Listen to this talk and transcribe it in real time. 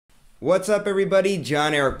What's up, everybody?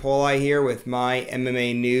 John Eric Pauli here with my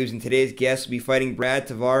MMA news, and today's guest will be fighting Brad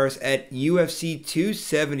Tavares at UFC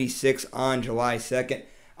 276 on July 2nd.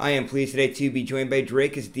 I am pleased today to be joined by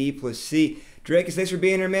Dricus Du Plessis. Dricus, thanks for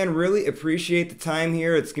being here, man. Really appreciate the time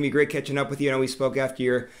here. It's going to be great catching up with you. I know we spoke after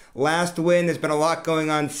your last win. There's been a lot going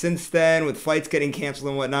on since then with fights getting canceled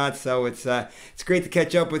and whatnot, so it's great to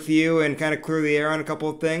catch up with you and kind of clear the air on a couple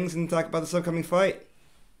of things and talk about this upcoming fight.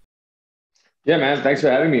 Yeah, man. Thanks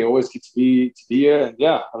for having me. Always good to be here. And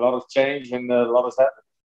yeah, a lot of change and a lot has happened.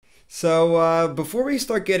 So before we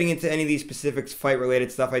start getting into any of these specifics,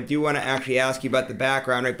 fight-related stuff, I do want to actually ask you about the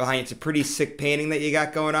background right behind you. It's a pretty sick painting that you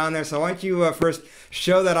got going on there. So why don't you first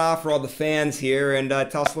show that off for all the fans here and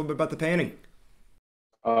tell us a little bit about the painting.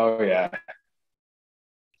 Oh yeah,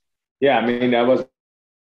 yeah. I mean, that was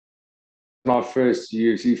my first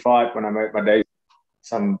UFC fight when I made my debut.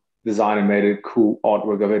 Some designer made a cool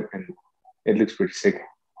artwork of it, and it looks pretty sick.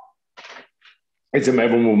 It's a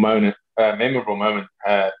memorable moment.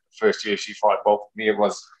 First UFC fight. Well, for me, it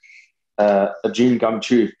was a dream come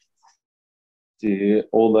true. To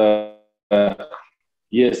all the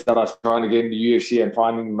years that I was trying to get into UFC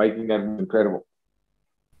and making that incredible.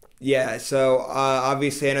 Yeah, so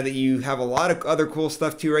obviously I know that you have a lot of other cool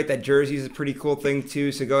stuff too, right? That jersey is a pretty cool thing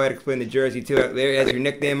too. So go ahead and explain the jersey too. There has your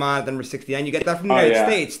nickname on it, number 69. You get that from the United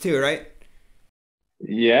States too, right?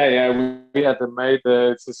 Yeah. We had to make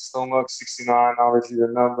it's still not 69, obviously the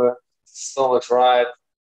number. Still looks right.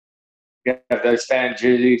 You have those fan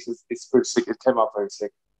jerseys. It's pretty sick. It came out very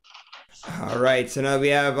sick. All right, so now we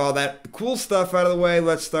have all that cool stuff out of the way.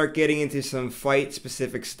 Let's start getting into some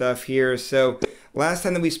fight-specific stuff here. So last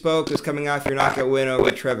time that we spoke was coming off your knockout win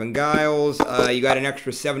over Trevin Giles. You got an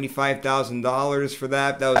extra $75,000 for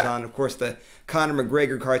that. That was on, of course, the Conor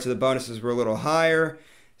McGregor card, so the bonuses were a little higher.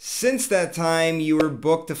 Since that time, you were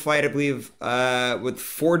booked to fight, I believe, with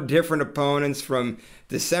 4 different opponents from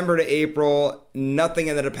December to April. Nothing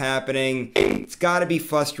ended up happening. It's got to be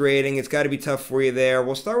frustrating. It's got to be tough for you there.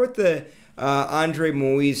 We'll start with the Andre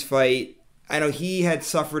Moise fight. I know he had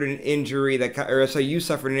suffered an injury you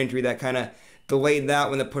suffered an injury that kind of delayed that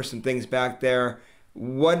one, that pushed some things back there.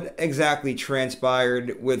 What exactly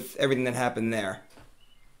transpired with everything that happened there?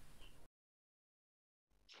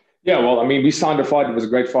 Yeah, well, I mean, we signed a fight. It was a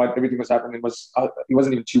great fight. Everything was happening. It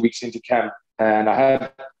wasn't even 2 weeks into camp, and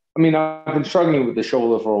I've been struggling with the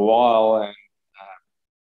shoulder for a while,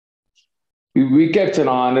 and we kept an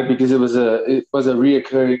eye on it because it was a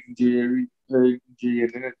reoccurring injury, and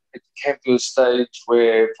then it came to a stage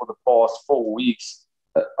where for the past 4 weeks,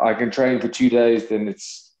 I can train for 2 days, then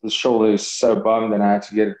the shoulder is so bummed, and I had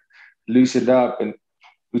to get it loosened up, and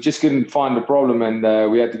we just couldn't find the problem, and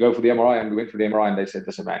we had to go for the MRI, and we went for the MRI, and they said,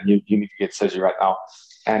 listen, man, you need to get surgery right now.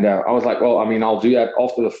 And I was like, well, I mean, I'll do that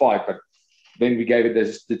after the fight, but then we gave it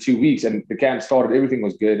the 2 weeks, and the camp started, everything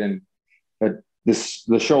was good, but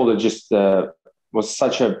the shoulder just was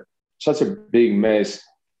such a big mess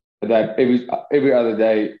that every other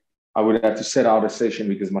day I would have to set out a session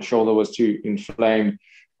because my shoulder was too inflamed,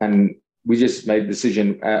 and we just made a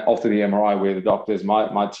decision after the MRI where the doctors,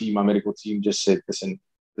 my team, my medical team just said, listen,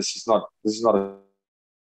 this is not a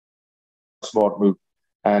smart move.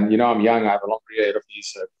 And, I'm young. I have a long career ahead of me,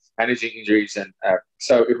 so managing injuries. And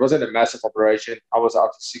so it wasn't a massive operation. I was out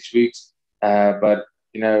for 6 weeks, but,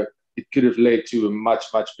 it could have led to a much,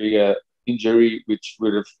 much bigger injury, which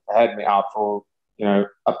would have had me out for,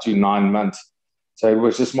 up to 9 months. So it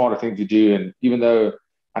was a smarter thing to do. And even though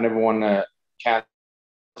I never want to cancel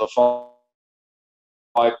a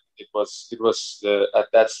fight, it was at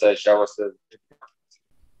that stage, that was the.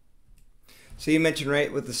 So you mentioned,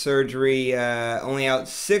 right, with the surgery, only out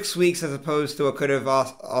 6 weeks as opposed to what could have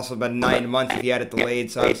also been 9 months if you had it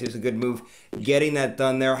delayed. So obviously it was a good move getting that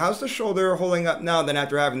done there. How's the shoulder holding up now then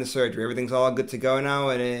after having the surgery? Everything's all good to go now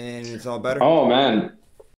and it's all better? Oh, man,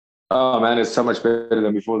 it's so much better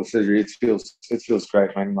than before the surgery. It feels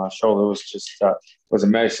great, man. My shoulder was just was a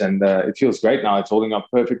mess, and it feels great now. It's holding up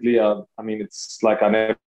perfectly. It's like I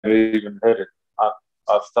never even heard it.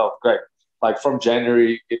 I felt great. Like from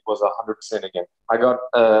January, it was 100% again. I got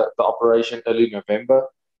the operation early November.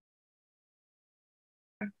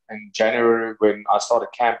 In January, when I started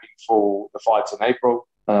camping for the fights in April,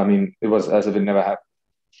 it was as if it never happened.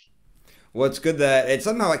 Well, it's good that it's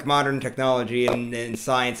somehow like modern technology and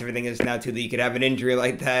science, everything is now too, that you could have an injury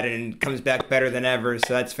like that and it comes back better than ever.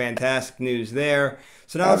 So that's fantastic news there.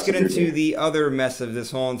 So now let's get into the other mess of this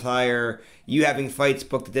whole entire, you having fights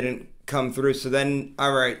booked that didn't come through. So then,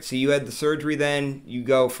 all right, so you had the surgery then, you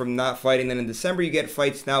go from not fighting, then in December you get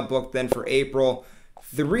fights now booked then for April.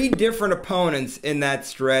 3 different opponents in that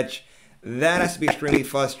stretch. That has to be extremely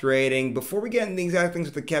frustrating. Before we get into the exact things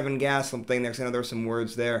with the Kevin Gastelum thing, I know there were some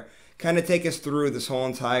words there. Kind of take us through this whole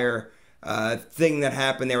entire thing that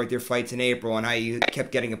happened there with your fights in April and how you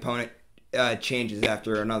kept getting opponent changes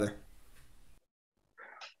after another.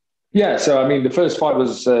 Yeah, so I mean, the first fight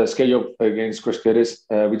was scheduled against Chris Curtis,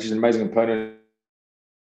 which is an amazing opponent.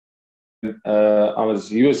 He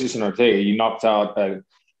was just an Ortega. He knocked out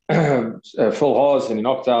Phil Hawes and he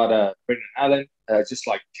knocked out Brendan Allen, just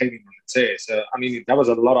like came in on the tear. So I mean, that was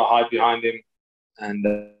a lot of hype behind him, and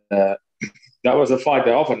that was the fight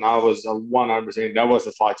they offered. And I was 100%. That was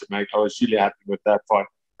the fight to make. I was really happy with that fight.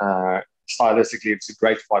 Stylistically, it's a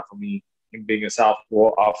great fight for me. Him being a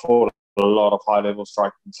southpaw, I fought a lot of high-level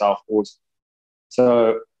striking southpaws,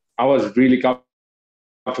 so I was really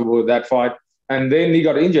comfortable with that fight. And then he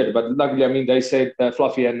got injured, but luckily, I mean, they said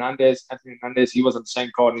Anthony Hernandez, he was on the same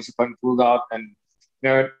card, and his opponent pulled out. And you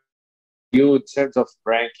know, in terms of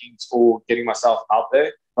rankings or getting myself out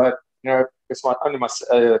there, but you know, it's only my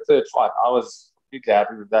third fight. I was completely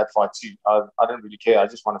happy with that fight too. I don't really care. I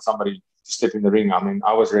just wanted somebody to step in the ring. I mean,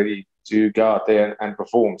 I was ready to go out there and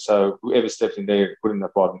perform. So whoever stepped in there, put in the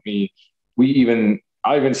part with me.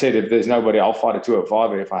 I even said if there's nobody, I'll fight a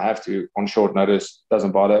 205 if I have to on short notice.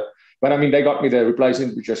 Doesn't bother. But I mean, they got me the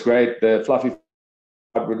replacement, which was great. The fluffy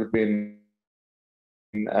fight would have been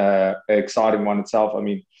an exciting one itself. I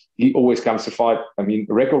mean, he always comes to fight. I mean,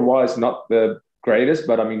 record-wise, not the greatest,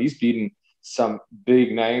 but I mean, he's beaten some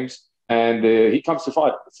big names, and he comes to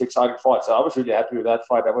fight. It's an exciting fight. So I was really happy with that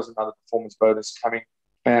fight. That was another performance bonus coming.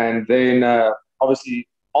 And then, obviously,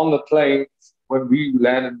 on the plane, when we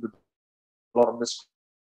landed, a lot of missed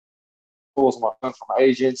calls on my phone from my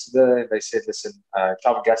agents there, and they said, listen,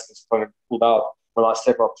 Calvin Gastelum's opponent pulled out. Will I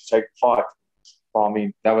step up to take the fight? Well, I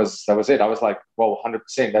mean, that was it. I was like, well,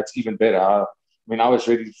 100%. That's even better. I mean, I was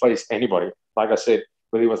ready to face anybody. Like I said,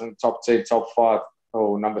 whether he was in the top 10, top 5,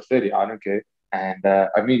 or number 30, I don't care. And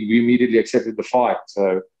I mean, we immediately accepted the fight.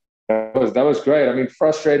 So that was great. I mean,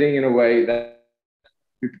 frustrating in a way that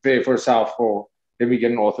we prepare for a southpaw, then we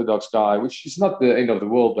get an orthodox guy, which is not the end of the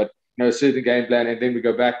world, but you know, a certain game plan, and then we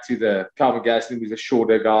go back to the Calvin Gastelum, who's a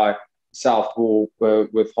shorter guy, southpaw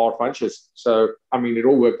with hard punches. So I mean, it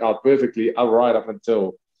all worked out perfectly, right up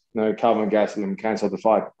until Calvin Gastelum cancelled the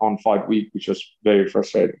fight on fight week, which was very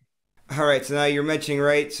frustrating. All right, so now you're mentioning,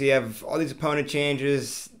 right, so you have all these opponent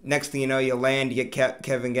changes. Next thing you know, you land, you get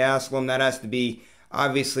Kevin Gastelum. That has to be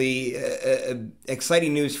obviously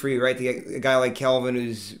exciting news for you, right? To get a guy like Kelvin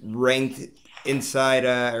who's ranked inside,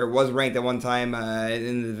 or was ranked at one time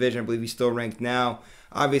in the division. I believe he's still ranked now.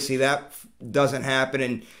 Obviously, that doesn't happen,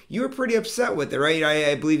 and you were pretty upset with it, right?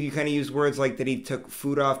 I believe you kind of used words like that he took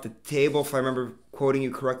food off the table, if I remember quoting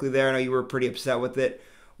you correctly there. I know you were pretty upset with it.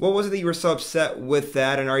 What was it that you were so upset with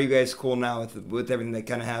that, and are you guys cool now with everything that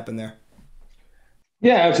kind of happened there?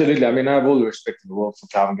 Yeah, absolutely. I mean, I have all the respect in the world for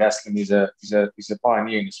Calvin Gastelum. He's a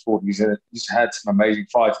pioneer in the sport. He's had some amazing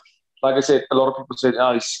fights. Like I said, a lot of people said,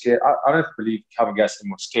 "Oh, he's scared." I don't believe Calvin Gastelum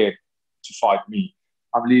was scared to fight me.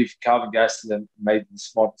 I believe Calvin Gastelum made the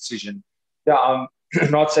smart decision. Yeah, I'm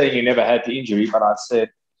not saying he never had the injury, but I said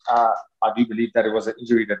I do believe that it was an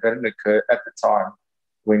injury that didn't occur at the time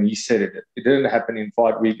when he said it. It didn't happen in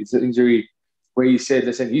fight week. It's an injury where he said,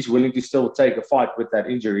 listen, he's willing to still take a fight with that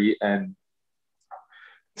injury. And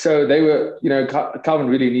so they were, Calvin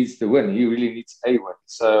really needs to win. He really needs a win.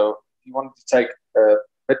 So he wanted to take a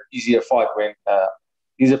bit easier fight when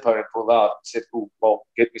his opponent pulled out and said, oh, well,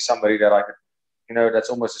 get me somebody that I can, that's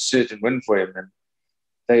almost a certain win for him. And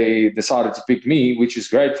they decided to pick me, which is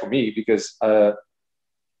great for me because,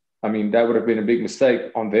 I mean, that would have been a big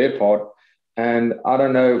mistake on their part. And I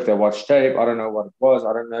don't know if they watched tape. I don't know what it was.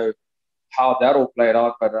 I don't know how that all played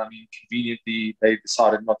out. But, I mean, conveniently, they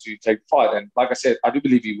decided not to take the fight. And like I said, I do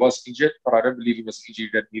believe he was injured, but I don't believe he was injured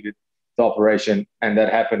that needed the operation. And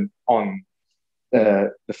that happened on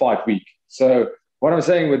the fight week. So what I'm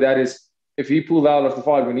saying with that is if he pulled out of the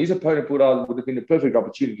fight, when his opponent pulled out, it would have been the perfect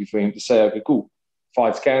opportunity for him to say, okay, cool,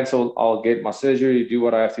 fight's cancelled. I'll get my surgery, do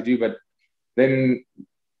what I have to do. But then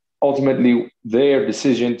ultimately their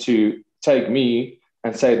decision to take me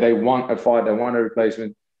and say they want a fight, they want a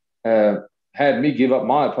replacement, had me give up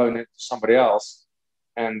my opponent to somebody else,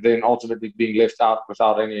 and then ultimately being left out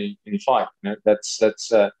without any fight. That's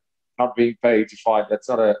not being paid to fight. That's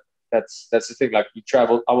the thing. Like we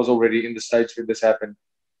traveled. I was already in the States when this happened.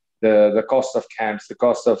 The cost of camps, the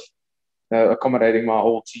cost of accommodating my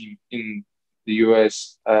whole team in the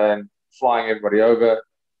US and flying everybody over,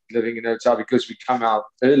 living in a hotel because we come out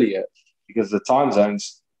earlier because the time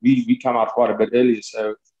zones. We come out quite a bit earlier.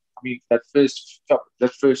 So, I mean, that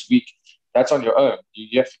first week, that's on your own.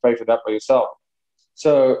 You have to pay for that by yourself.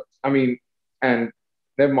 So, I mean, and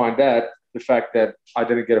never mind that, the fact that I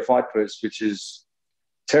didn't get a fight first, which is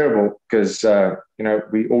terrible because,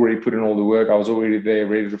 we already put in all the work. I was already there,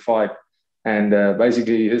 ready to fight. And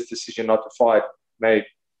basically, his decision not to fight made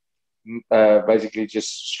basically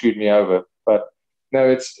just screwed me over. But no,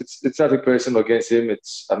 it's nothing personal against him.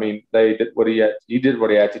 I mean, they did what he did what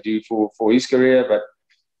he had to do for his career, but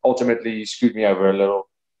ultimately he screwed me over a little.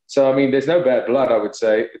 So I mean, there's no bad blood. I would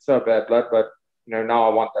say it's not bad blood, but now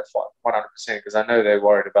I want that fight 100% because I know they're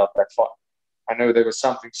worried about that fight. I know there was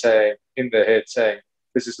something saying in their head saying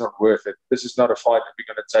this is not worth it. This is not a fight that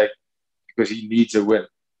we're going to take because he needs a win.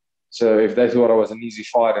 So if they thought I was an easy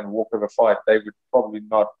fight and walkover fight, they would probably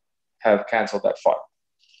not have cancelled that fight.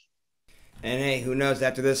 And hey, who knows?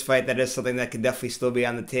 After this fight, that is something that could definitely still be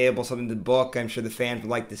on the table, something to book. I'm sure the fans would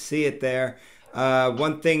like to see it there.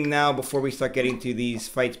 One thing now, before we start getting to these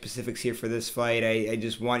fight specifics here for this fight, I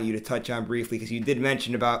just want you to touch on briefly, because you did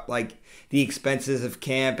mention about like the expenses of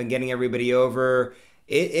camp and getting everybody over.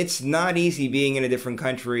 It's not easy being in a different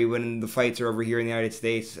country when the fights are over here in the United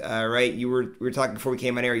States, right? We were talking before we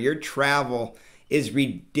came on air. Your travel is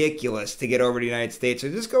ridiculous to get over to the United States. So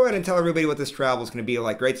just go ahead and tell everybody what this travel is going to be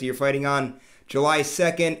like, right? So you're fighting on July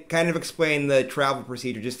 2nd. Kind of explain the travel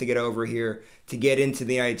procedure just to get over here, to get into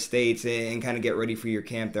the United States and kind of get ready for your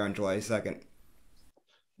camp there on July 2nd.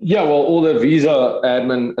 Yeah, well, all the visa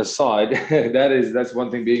admin aside, that's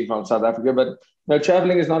one thing being from South Africa. But no,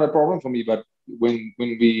 traveling is not a problem for me. But when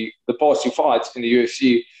the past two fights in the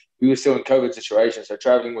UFC, we were still in COVID situation, so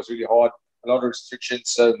traveling was really hard. A lot of restrictions,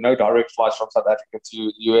 so no direct flights from South Africa to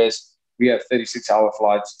the US. We have 36-hour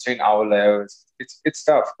flights, 10-hour layovers. It's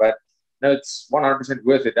tough, but no, it's 100%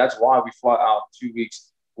 worth it. That's why we fly out 2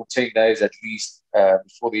 weeks or 10 days at least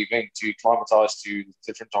before the event to acclimatize to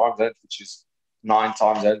different time zones, which is 9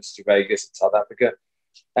 time zones to Vegas in South Africa.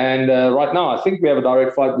 And right now, I think we have a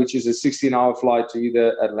direct flight, which is a 16-hour flight to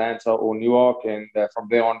either Atlanta or Newark, and from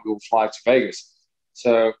there on, we'll fly to Vegas.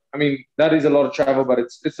 So, I mean, that is a lot of travel, but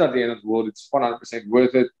it's not the end of the world. It's 100%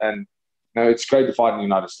 worth it, and it's great to fight in the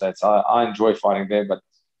United States. I enjoy fighting there, but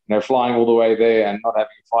flying all the way there and not having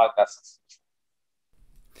a fight, that's.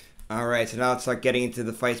 All right, so now let's start getting into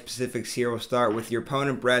the fight specifics here. We'll start with your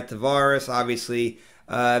opponent, Brad Tavares. Obviously,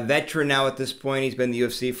 veteran now at this point. He's been in the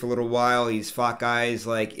UFC for a little while. He's fought guys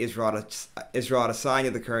like Israel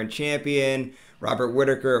Adesanya, the current champion, Robert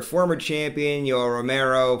Whittaker, a former champion, Yoel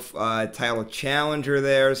Romero, title challenger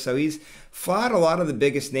there. So he's fought a lot of the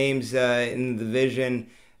biggest names in the division.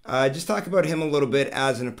 Just talk about him a little bit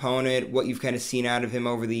as an opponent, what you've kind of seen out of him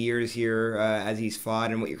over the years here as he's fought,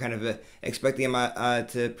 and what you're kind of expecting him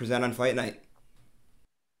to present on fight night.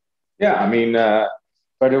 Yeah, I mean, Brad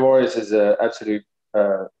Tavares is absolute.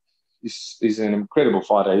 He's an incredible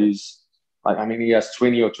fighter. He has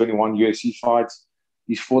 20 or 21 UFC fights.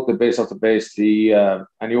 He's fought the best of the best.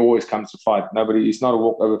 And he always comes to fight. He's not a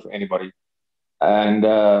walkover for anybody. And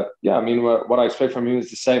I mean, what I expect from him is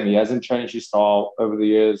the same. He hasn't changed his style over the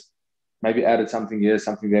years. Maybe added something here,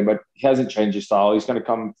 something there, but he hasn't changed his style. He's going to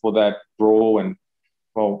come for that brawl, and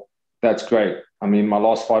well, that's great. I mean, my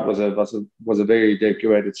last fight was a very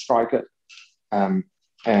decorated striker, and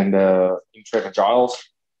in Trevor Giles.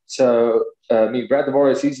 So I mean, Brad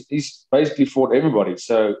Tavares, he's basically fought everybody.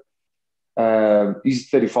 So he's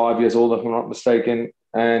 35 years old, if I'm not mistaken,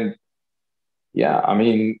 and yeah, I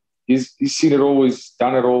mean. He's seen it all, he's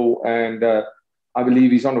done it all, and I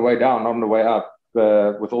believe he's on the way down, not on the way up,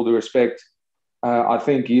 with all due respect. I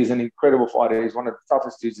think he is an incredible fighter. He's one of the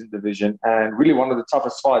toughest dudes in the division, and really one of the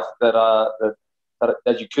toughest fights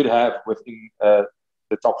that you could have within the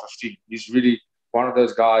top 15. He's really one of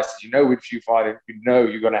those guys, if you fight him,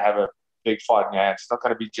 you're going to have a big fight in your hands. It's not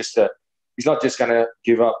going to be he's not just going to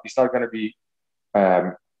give up. He's not going to be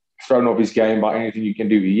thrown off his game by anything you can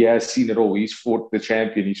do. He has seen it all. He's fought the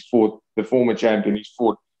champion. He's fought the former champion. He's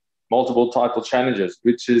fought multiple title challenges,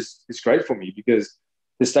 which is great for me, because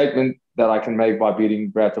the statement that I can make by beating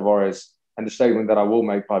Brad Tavares, and the statement that I will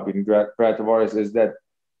make by beating Brad Tavares, is that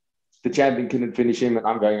the champion couldn't finish him, and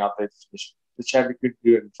I'm going out there to finish him. The champion couldn't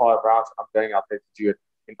do it in 5 rounds, and I'm going out there to do it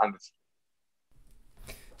in under 3.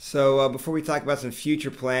 So before we talk about some future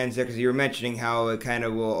plans there, because you were mentioning how it kind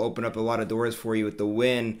of will open up a lot of doors for you with the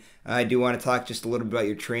win, I do want to talk just a little bit about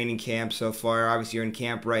your training camp so far. Obviously, you're in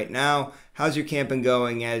camp right now. How's your camp been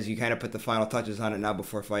going as you kind of put the final touches on it now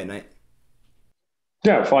before fight night?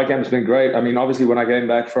 Yeah, fight camp's been great. I mean, obviously, when I came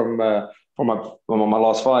back from my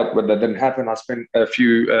last fight, but that didn't happen. I spent a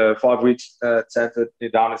few 5 weeks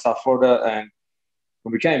down in South Florida, and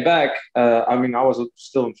when we came back, I mean, I was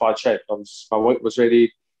still in fight shape. My weight was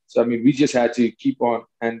ready. So, I mean, we just had to keep on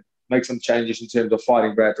and make some changes in terms of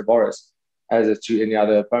fighting Brad Tavares. as to any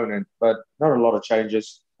other opponent, but not a lot of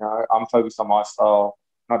changes. I'm focused on my style,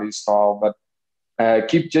 not his style, but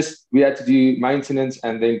we had to do maintenance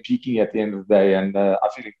and then peaking at the end of the day, and I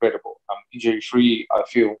feel incredible. I'm injury free. I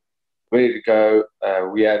feel ready to go.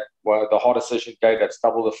 We had the hardest session day that's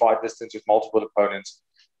double the fight distance with multiple opponents,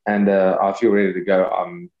 and I feel ready to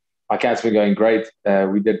go. My camp's been going great.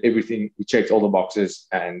 We did everything. We checked all the boxes,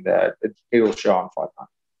 and it'll show on fight night.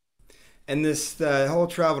 And this whole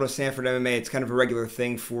travel to Sanford MMA, it's kind of a regular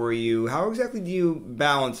thing for you. How exactly do you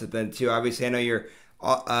balance it then, too? Obviously, I know you're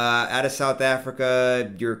out of South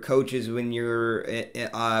Africa. Your coaches, when when you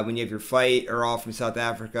have your fight, are all from South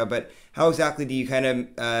Africa. But how exactly do you kind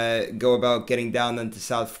of go about getting down then to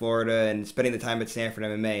South Florida and spending the time at Sanford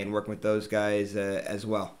MMA and working with those guys as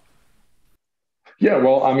well? Yeah,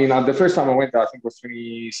 well, I mean, the first time I went there, I think was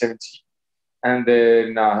 2017, and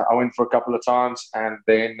then I went for a couple of times, and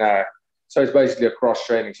then so it's basically a cross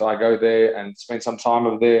training. So I go there and spend some time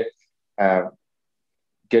over there. Uh,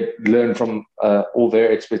 learn from all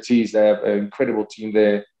their expertise. They have an incredible team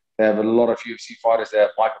there. They have a lot of UFC fighters. They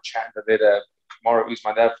have Michael Chandler there. They have Kamaru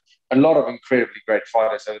Usman. They have a lot of incredibly great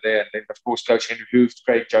fighters over there. And then, of course, Coach Henry Hooft,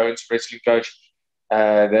 Craig Jones, wrestling coach. They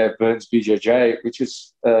have Burns BJJ, which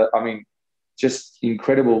is, just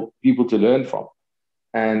incredible people to learn from.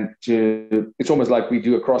 And it's almost like we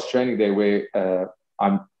do a cross training there where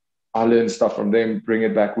I learn stuff from them, bring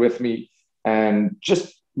it back with me, and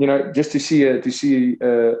just to see a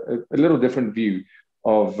little different view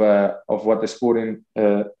of what the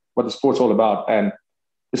sport's all about. And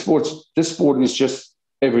this sport is just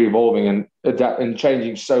ever evolving and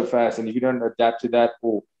changing so fast. And if you don't adapt to that,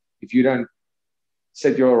 or if you don't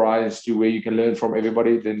set your eyes to where you can learn from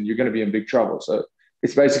everybody, then you're going to be in big trouble. So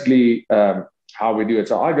it's basically how we do it.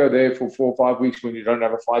 So I go there for 4 or 5 weeks when you don't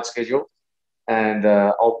have a fight schedule, and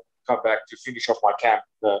I'll come back to finish off my camp.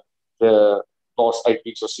 The last 8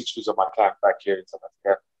 weeks or 6 weeks of my camp back here in South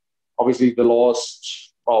Africa. Obviously,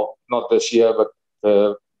 not this year, but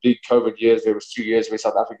the big COVID years, there was 2 years where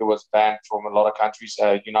South Africa was banned from a lot of countries,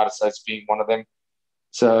 United States being one of them.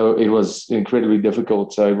 So it was incredibly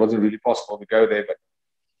difficult. So it wasn't really possible to go there.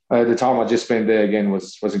 But the time I just spent there again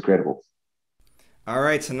was incredible. All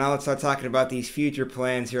right, so now let's start talking about these future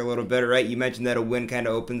plans here a little bit, right? You mentioned that a win kind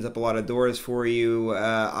of opens up a lot of doors for you.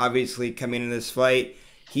 Obviously, coming into this fight,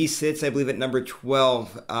 he sits, I believe, at number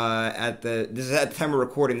 12 this is at the time of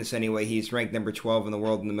recording this anyway. He's ranked number 12 in the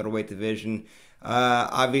world in the middleweight division.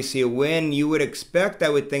 Obviously, a win you would expect, I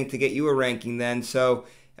would think, to get you a ranking then. So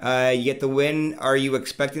you get the win. Are you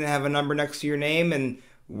expecting to have a number next to your name? And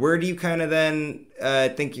where do you kind of then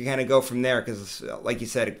think you kind of go from there? Because, like you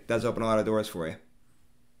said, it does open a lot of doors for you.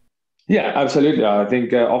 Yeah, absolutely. I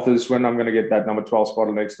think after this win, I'm going to get that number 12 spot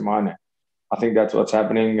next to mine. I think that's what's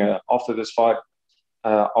happening. After this fight,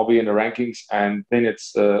 I'll be in the rankings, and then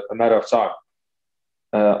it's a matter of time.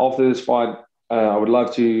 After this fight, I would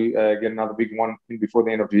love to get another big one in before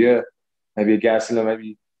the end of the year. Maybe a Gastelum,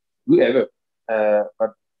 maybe whoever.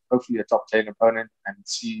 But hopefully a top 10 opponent, and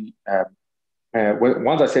see.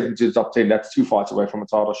 Once I step into the top 10, that's 2 fights away from a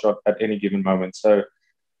title shot at any given moment. So,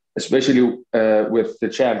 especially with the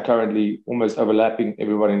champ currently almost overlapping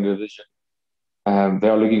everybody in the division, they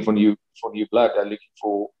are looking for new blood. They're looking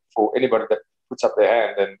for anybody that puts up their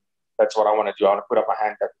hand, and that's what I want to do. I want to put up my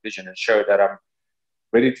hand in that division and show that I'm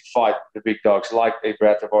ready to fight the big dogs like a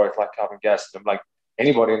Brad Tavares, like Calvin Gastelum, like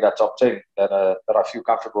anybody in that top 10 that I feel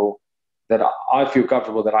comfortable that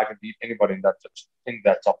I can beat anybody in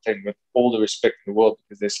that top 10 with all the respect in the world,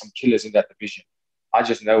 because there's some killers in that division. I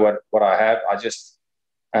just know what I have.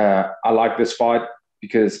 I like this fight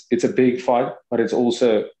because it's a big fight, but it's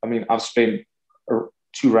also, I've spent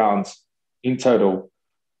 2 rounds in total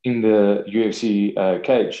in the UFC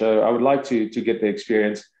cage. So I would like to get the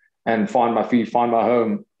experience and find my feet, find my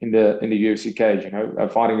home in the UFC cage.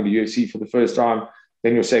 Fighting in the UFC for the first time,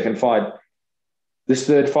 then your second fight. This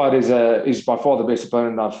third fight is by far the best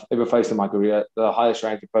opponent I've ever faced in my career, the highest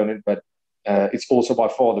ranked opponent, but it's also by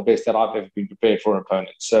far the best that I've ever been prepared for an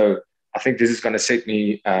opponent. So I think this is going to set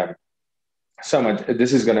me so much.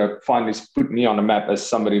 This is going to finally put me on the map as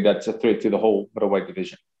somebody that's a threat to the whole middleweight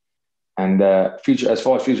division. And as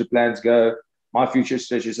far as future plans go, my future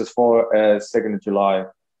stretches as far as 2nd of July,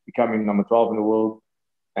 becoming number 12 in the world.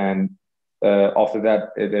 And after that,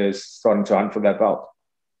 it is starting to hunt for that belt.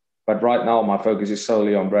 But right now, my focus is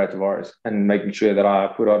solely on Brad Tavares and making sure that I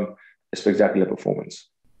put on a spectacular performance.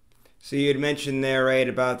 So you had mentioned there, right,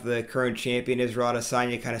 about the current champion, Israel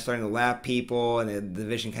Adesanya, kind of starting to lap people, and the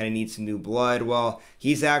division kind of needs some new blood. Well,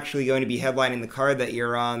 he's actually going to be headlining the card that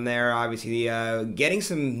you're on there, obviously getting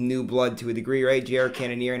some new blood to a degree, right? J.R.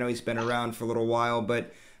 Cannonier, I know he's been around for a little while,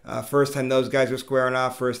 but First time those guys were squaring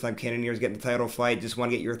off. First time Cannonier's getting the title fight. Just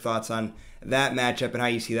want to get your thoughts on that matchup and how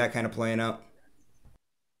you see that kind of playing out.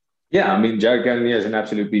 Yeah, I mean, Jared Cannonier is an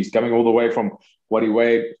absolute beast, coming all the way from what he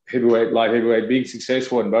weighed, heavyweight, light heavyweight, being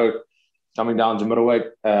successful in both, coming down to middleweight.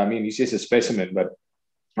 I mean, he's just a specimen, but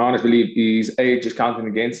I honestly believe his age is counting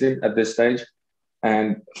against him at this stage.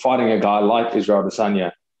 And fighting a guy like Israel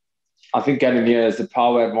Adesanya, I think Cannonier has the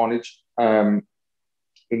power advantage in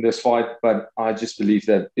this fight, but I just believe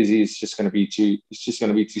that Izzy is just going to be too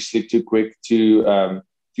slick, too quick, too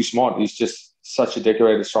smart. He's just such a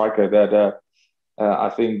decorated striker that I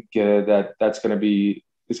think that's going to be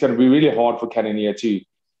really hard for Cannonier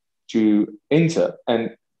to enter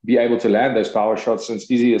and be able to land those power shots, since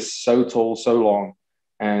Izzy is so tall, so long,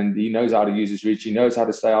 and he knows how to use his reach. He knows how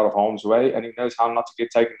to stay out of harm's way, and he knows how not to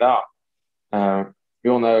get taken down. We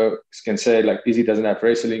all know, can say, like, Izzy doesn't have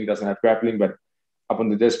wrestling, doesn't have grappling, but up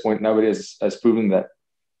until this point, nobody has proven that.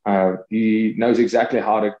 He knows exactly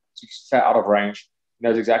how to stay out of range. He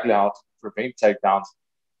knows exactly how to prevent takedowns.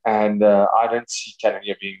 And I don't see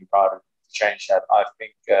Cannonier being able to change that. I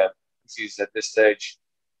think he's at this stage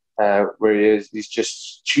where he is. He's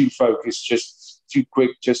just too focused, just too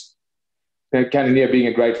quick. Just Cannonier being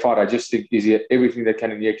a great fighter. I just think everything that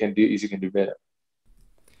Cannonier can do, Izzy can do better.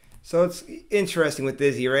 So it's interesting with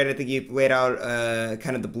Izzy, right? I think you laid out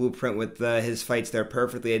kind of the blueprint with his fights there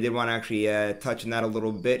perfectly. I did want to actually touch on that a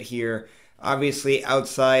little bit here. Obviously,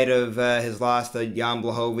 outside of his loss to Jan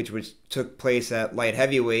Blachowicz, which took place at light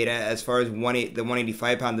heavyweight, as far as the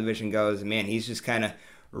 185-pound division goes, man, he's just kind of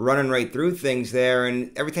running right through things there.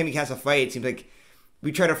 And every time he has a fight, it seems like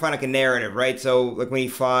we try to find like a narrative, right? So like when he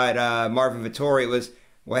fought Marvin Vettori, it was,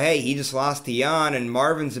 well, hey, he just lost to Jan, and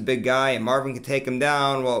Marvin's a big guy, and Marvin could take him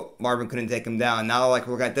down. Well, Marvin couldn't take him down. Now, like,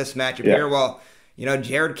 we're at this matchup here. Well,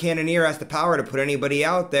 Jared Cannonier has the power to put anybody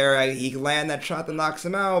out there. He can land that shot that knocks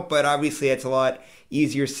him out, but obviously it's a lot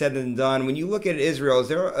easier said than done. When you look at Israel, is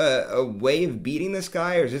there a way of beating this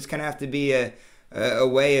guy, or does this kind of have to be a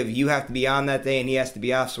way of you have to be on that day and he has to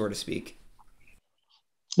be off, so to speak?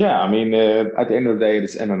 Yeah, I mean, at the end of the day,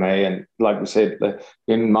 it's MMA, and like we said,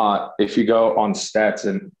 if you go on stats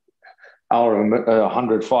and our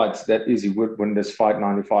 100 fights, that Izzy would win this fight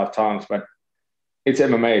 95 times, but it's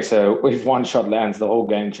MMA, so if one shot lands, the whole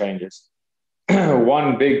game changes.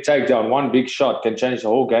 One big takedown, one big shot can change the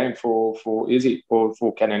whole game for Izzy or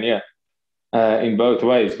for Cannonier in both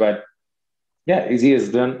ways. But yeah, Izzy has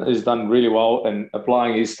done really well in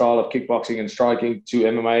applying his style of kickboxing and striking to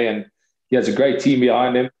MMA, and he has a great team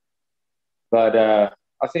behind him. But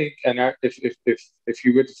I think, and if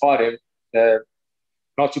you were to fight him,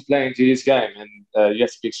 not to play into his game, and you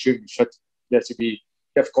have to be extremely fit. You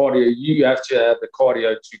have cardio. You have to have the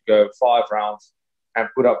cardio to go 5 rounds and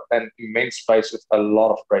put up an immense pace with a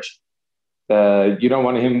lot of pressure. You don't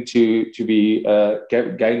want him to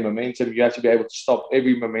gain momentum. You have to be able to stop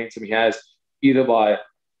every momentum he has, either by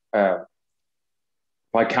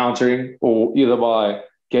countering or either by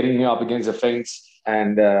getting him up against a fence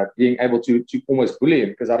and being able to almost bully him.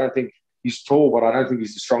 Because I don't think he's tall, but I don't think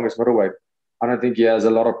he's the strongest middleweight. I don't think he has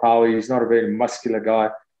a lot of power. He's not a very muscular guy.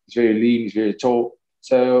 He's very lean. He's very tall.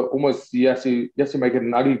 So almost you have to make it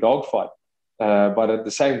an ugly dogfight. But at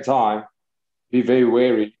the same time, be very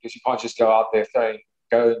wary, because you can't just go out there going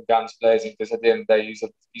guns blazing. Because at the end of the day,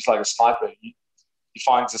 he's like a sniper. He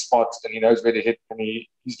finds the spots and he knows where to hit, and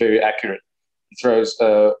he's very accurate. He throws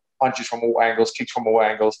punches from all angles, kicks from all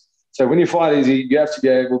angles. So when you fight Izzy, you have to be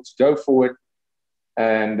able to go forward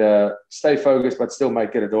and stay focused, but still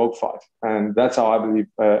make it a dogfight. And that's how I believe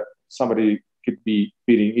somebody could be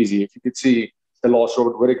beating Izzy. If you could see the last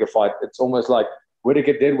Robert Whittaker fight, it's almost like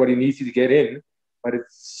Whittaker did what he needed to get in, but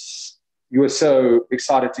he was so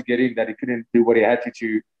excited to get in that he couldn't do what he had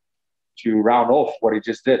to round off what he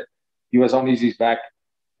just did. He was on Izzy's back.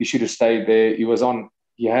 He should have stayed there.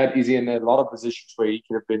 He had Izzy in a lot of positions where he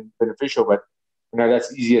could have been beneficial, but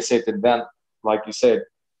that's easier said than done, like you said.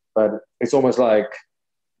 But it's almost like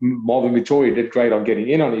Marvin Vettori did great on getting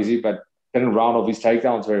in on Izzy, but didn't round off his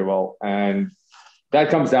takedowns very well. And that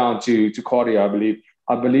comes down to cardio, I believe.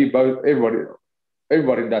 I believe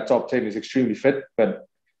everybody in that top 10 is extremely fit, but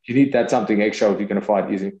you need that something extra if you're going to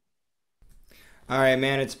fight Izzy. All right,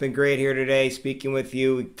 man, it's been great here today speaking with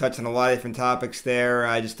you. We touched on a lot of different topics there.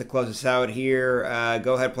 Just to close us out here,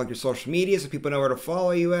 go ahead and plug your social media so people know where to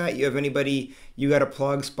follow you at. You have anybody you got to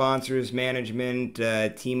plug, sponsors, management,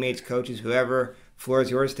 teammates, coaches, whoever. Floor is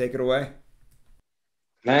yours. Take it away.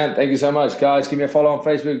 Man, thank you so much, guys. Give me a follow on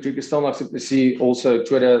Facebook, Dricus Du Plessis, also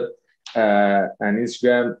Twitter and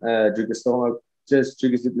Instagram, Dricus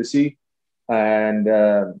Du Plessis. And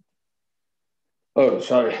Oh,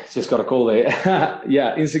 sorry, just got a call there.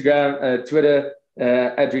 Yeah, Instagram, Twitter,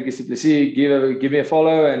 at Dricus Du Plessis. Give me a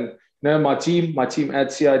follow, and my team at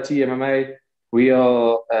CIT MMA. We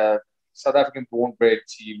are a South African born bred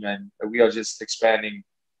team, and we are just expanding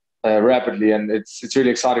rapidly. And it's really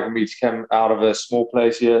exciting for me to come out of a small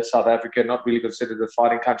place here, South Africa, not really considered a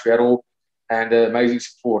fighting country at all, and amazing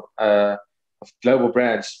support of global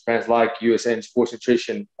brands like USN Sports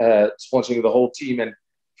Nutrition, sponsoring the whole team and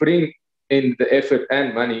putting in the effort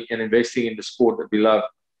and money and investing in the sport that we love,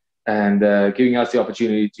 and giving us the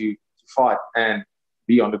opportunity to fight and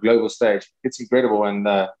be on the global stage. It's incredible, and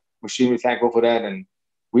we're extremely thankful for that. And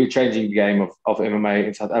we're changing the game of MMA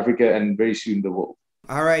in South Africa and very soon the world.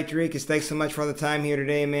 All right, Dricus, thanks so much for all the time here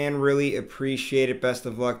today, man. Really appreciate it. Best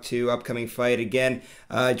of luck to upcoming fight. Again,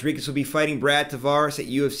 Dricus will be fighting Brad Tavares at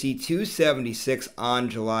UFC 276 on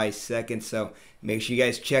July 2nd, so make sure you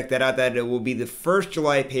guys check that out. That it will be the first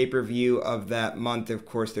July pay-per-view of that month. Of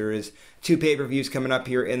course, there is 2 pay-per-views coming up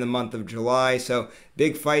here in the month of July, so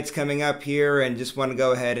big fights coming up here, and just want to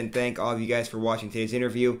go ahead and thank all of you guys for watching today's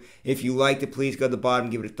interview. If you liked it, please go to the bottom,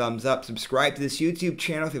 give it a thumbs up, subscribe to this YouTube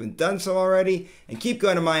channel if you haven't done so already, and keep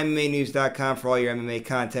going to MyMMANews.com for all your MMA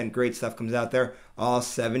content. Great stuff comes out there all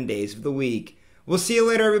 7 days of the week. We'll see you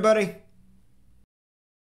later, everybody.